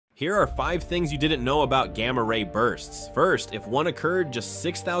Here are 5 things you didn't know about gamma ray bursts. First, if one occurred just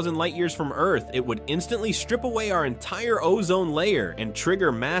 6,000 light years from Earth, it would instantly strip away our entire ozone layer and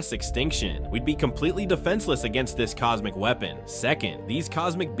trigger mass extinction. We'd be completely defenseless against this cosmic weapon. Second, these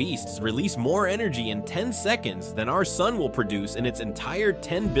cosmic beasts release more energy in 10 seconds than our sun will produce in its entire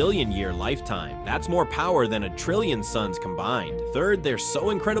 10 billion year lifetime. That's more power than a trillion suns combined. Third, they're so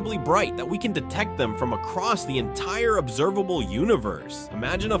incredibly bright that we can detect them from across the entire observable universe.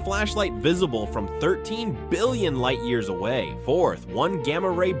 Imagine a flashlight visible from 13 billion light years away. Fourth, one gamma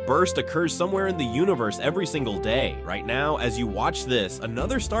ray burst occurs somewhere in the universe every single day. Right now, as you watch this,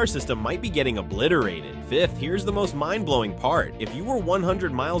 another star system might be getting obliterated. Fifth, here's the most mind-blowing part. If you were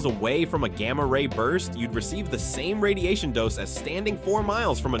 100 miles away from a gamma ray burst, you'd receive the same radiation dose as standing 4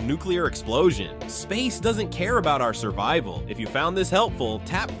 miles from a nuclear explosion. Space doesn't care about our survival. If you found this helpful,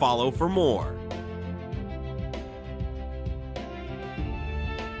 tap follow for more.